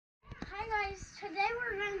guys, today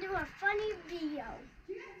we're going to do a funny video.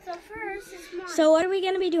 So first is mine. So what are we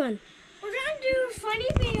going to be doing? We're going to do funny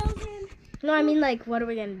videos and... No, I mean like, what are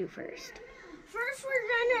we going to do first? First we're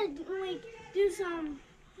going to do some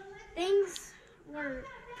things.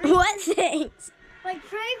 What things? Like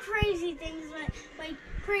pretty crazy things, like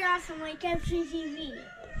pretty awesome, like FGTV.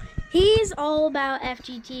 He's all about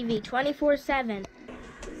FGTV 24/7.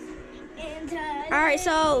 And Alright,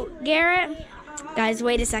 so Garrett, guys,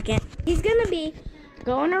 wait a second. He's going to be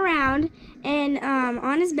going around and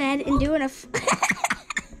on his bed and doing a... That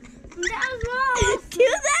was wrong. Do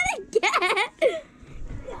that again.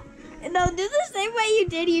 No, do the same way you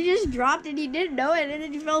did. You just dropped and you didn't know it, and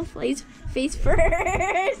then you fell face first.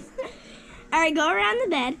 All right, go around the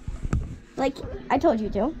bed, like I told you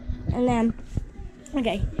to, and then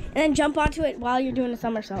and then jump onto it while you're doing a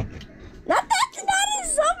somersault. That's not a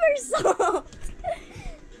somersault.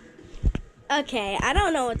 Okay, I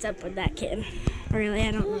don't know what's up with that kid. Really,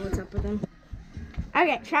 I don't know what's up with him.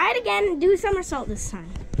 Okay, try it again and do a somersault this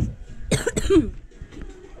time.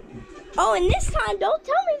 Oh, and this time, don't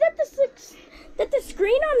tell me that the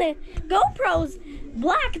screen on the GoPro's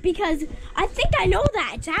black, because I think I know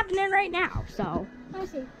that. It's happening right now, so. I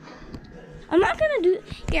see. I'm not going to do...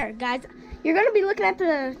 Here, guys, you're going to be looking at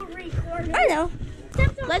the... I know.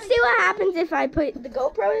 Let's see what happens if I put the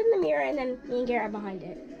GoPro in the mirror and then me and Garrett behind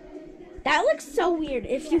it. That looks so weird.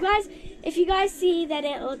 If you guys see that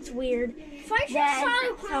it looks weird...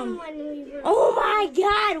 Oh my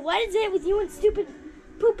God, what is it with you and stupid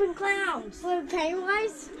pooping clowns?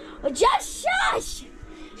 Pennywise? Oh, just shush!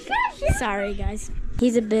 Sorry, guys.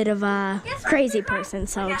 He's a bit of a crazy person,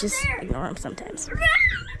 so just ignore him sometimes.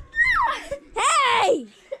 Hey!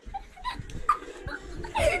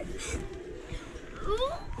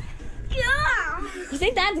 You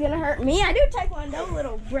think that's gonna hurt me? I do Taekwondo,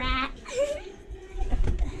 little brat.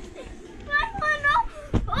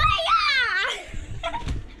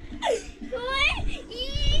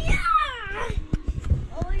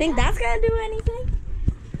 Think that's gonna do anything?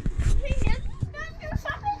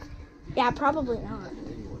 Yeah, probably not.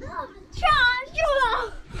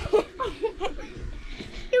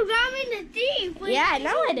 You got me in the deep. Yeah, I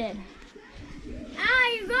know I did. Ah,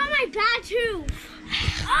 you got my bat too.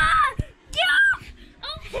 Ah, get off!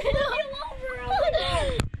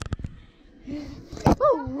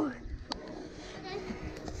 Oh.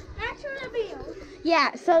 Back to the video.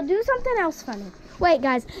 Yeah, so do something else funny. Wait,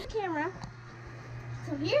 guys. Camera.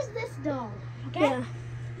 So here's this doll, okay? Yeah.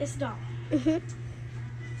 This doll. Mhm.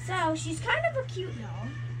 So she's kind of a cute doll,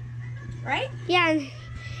 right? Yeah,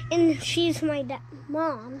 and she's my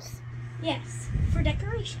mom's. Yes, for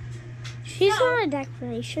decoration. She's not a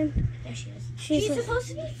decoration. There she is. She's supposed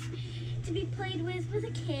to be played with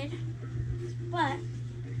a kid, but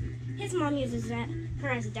his mom uses her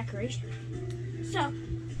as a decoration. So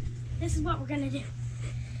this is what we're gonna do.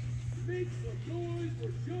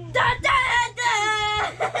 Da, da, da.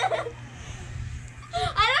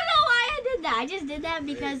 I don't know why I did that. I just did that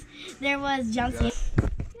because there was jump scenes.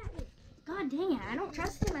 God dang it, I don't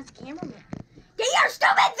trust him as a cameraman. Get your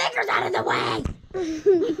stupid fingers out of the way!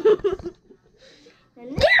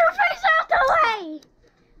 Get your face out the way!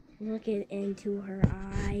 Look into her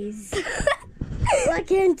eyes.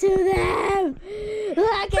 Look into them.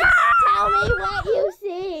 Look and tell me what you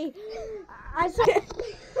see.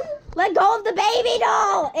 Let go of the baby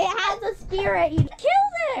doll. It has a spirit. You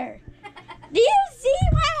killed her. Do you see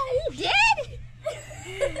what you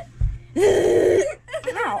did?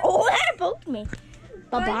 Ow, that poked me.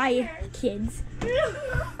 Bye-bye, kids.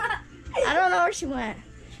 I don't know where she went.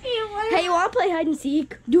 Hey, you want to play hide and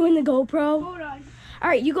seek? Doing the GoPro? Hold on. All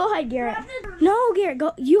right, you go hide, Garrett. No, Garrett,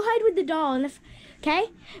 go. You hide with the doll. And okay?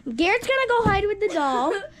 Garrett's going to go hide with the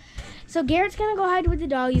doll. So Garrett's going to go hide with the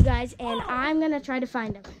doll, you guys, and I'm going to try to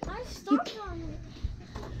find him. I stopped on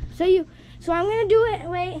So it. I'm going to do it.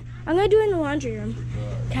 Wait, I'm going to do it in the laundry room.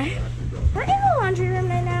 Okay? We're in the laundry room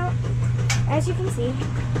right now. As you can see,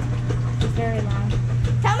 it's very long.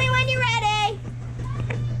 Tell me when you're ready.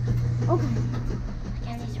 Okay. I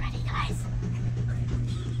guess he's ready, guys.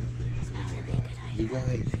 It's not really a good idea. You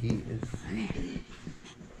guys, he is sleeping.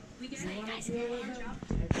 Sorry, guys.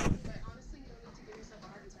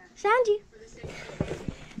 Found you.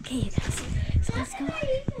 Okay, you guys. So let's go.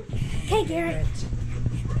 Okay, Garrett.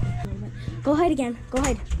 Go hide again. Go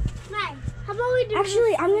hide. Hey, how about we do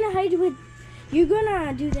Actually, I'm gonna hide with. You're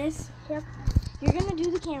gonna do this. Yep. You're gonna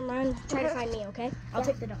do the camera and try to find me, okay? I'll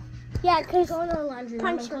take the doll. Yeah, because Go in the laundry room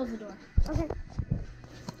and close the door. Okay.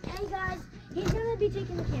 Hey guys, he's gonna be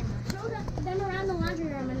taking the camera. Show them around the laundry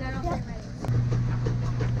room and then I'll get ready.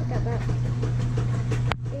 Look at that.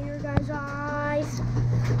 Here, guys, eyes.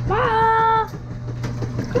 Ah!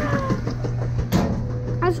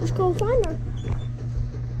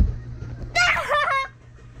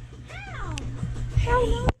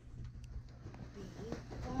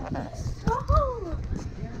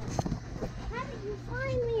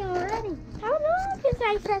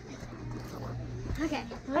 Okay. Okay.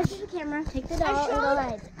 Watch the camera. Take the doll and go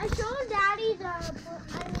ahead. I showed Daddy showed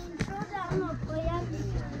Dad the plan.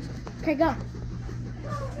 Okay, go.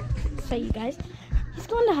 So you guys, he's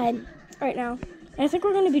going to hide right now. And I think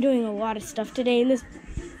we're going to be doing a lot of stuff today in this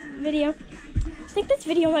video. I think this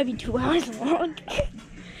video might be 2 hours long.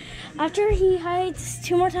 After he hides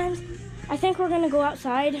 2 more times, I think we're going to go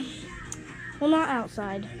outside. Well, not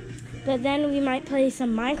outside, but then we might play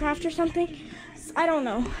some Minecraft or something. I don't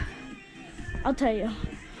know. I'll tell you.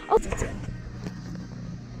 Oh.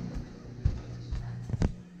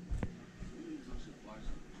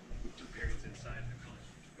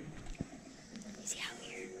 Is he out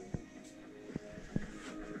here?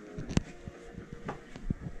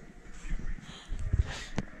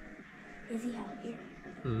 Is he out here?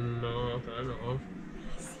 No, I don't know.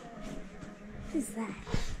 Who's that?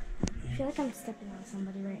 I feel like I'm stepping on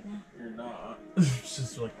somebody right now. You're not. It's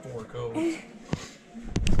just like 4 codes.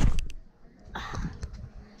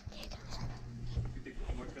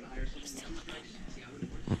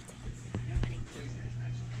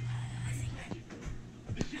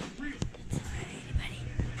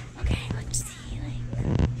 Okay, let's see.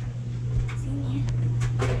 See me?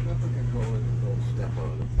 I think I go in and go step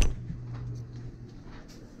on it.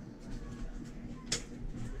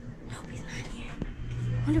 Nope, he's not here.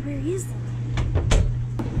 I wonder where he is then.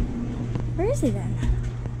 Where is he then?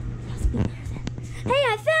 Must be near then. Hey,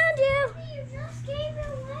 I found you! You just gave it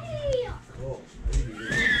away. Oh,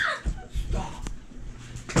 stop.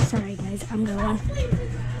 Sorry guys, I'm going.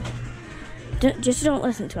 Just don't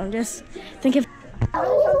listen to him. Just think of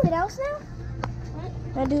something else now.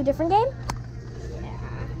 Want to do a different game? Yeah.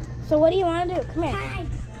 So what do you want to do? Come here. Tag.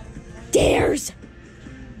 Dares.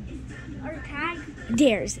 Or tag.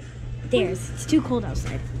 Dares. It's too cold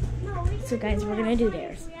outside. No, we So guys, we're gonna do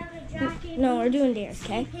dares. We have a jacket. No, we're doing dares,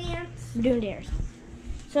 okay? Pants. We're doing dares.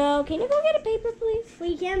 So can you go get a paper, please?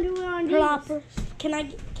 We can do it on these. Plopper.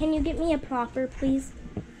 Can you get me a plopper, please?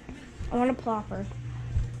 I want a plopper.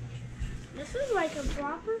 This is like a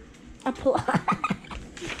flopper. A plopper.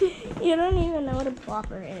 You don't even know what a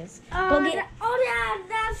plopper is. Go get. Yeah,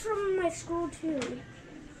 that's from my school too.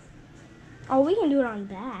 Oh, we can do it on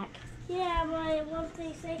back. Yeah, but what if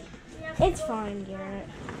they say we have to It's go- fine, Garrett.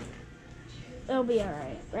 It'll be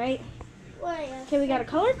alright, right? Wait, Okay, we got a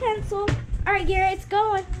colored pencil. Alright, Garrett, it's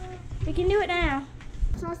going. We can do it now.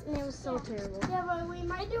 And it was so terrible. Yeah, but we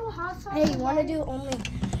might do hot sauce. Hey, you want to again. do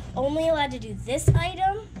only allowed to do this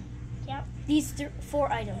item? Yep. These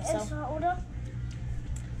 4 items. And So soda?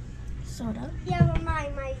 soda, Yeah, but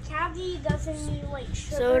my cavity doesn't need like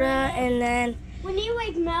sugar. soda, and then We need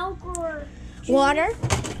like milk or juice. water.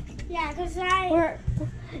 Yeah, because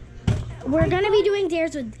We're gonna be doing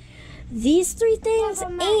dares with these 3 things Yeah,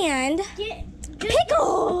 but and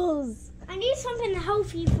pickles. I need something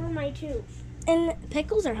healthy for my tooth. And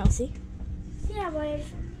pickles are healthy. Yeah, but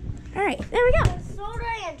All right, there we go. soda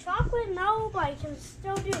and chocolate, no, but I can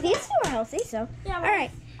still do These that. 2 are healthy, so Yeah, all but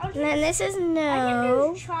right. I'll And then this is I can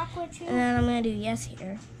no. do chocolate too. And then I'm gonna do yes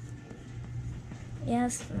here.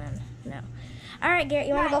 Yes, and then no. All right, Garrett,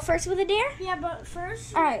 you want to Right. go first with a dare? Yeah, but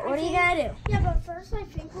first. All right, I what do you think- gotta do? Yeah, but first I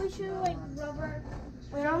think we should like rubber.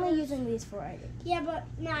 We're only using these 4 items. Yeah, but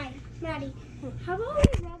Maddie, how about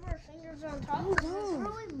we rub our fingers on top? Because it's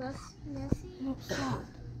really messy. No, stop.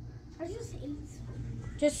 I just ate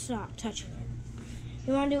some. Just stop touching it.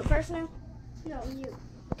 You want to do it first now? No, you.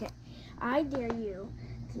 I dare you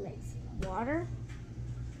to mix water,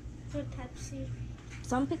 With Pepsi.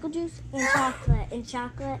 some pickle juice, and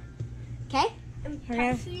chocolate. Okay? And We're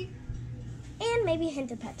gonna- Pepsi. And maybe a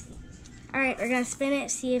hint of Pepsi. All right, we're gonna spin it.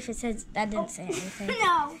 See if it says that didn't say anything.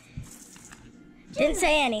 No. Didn't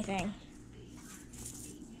say anything.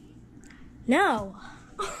 No.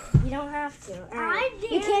 You don't have to. All right. I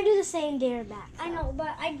dare. You can't do the same dare back. I know,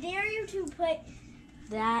 but I dare you to put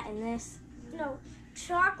That and this.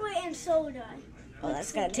 chocolate and soda. Oh,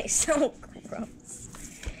 that's gonna taste so gross.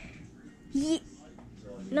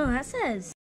 No, that says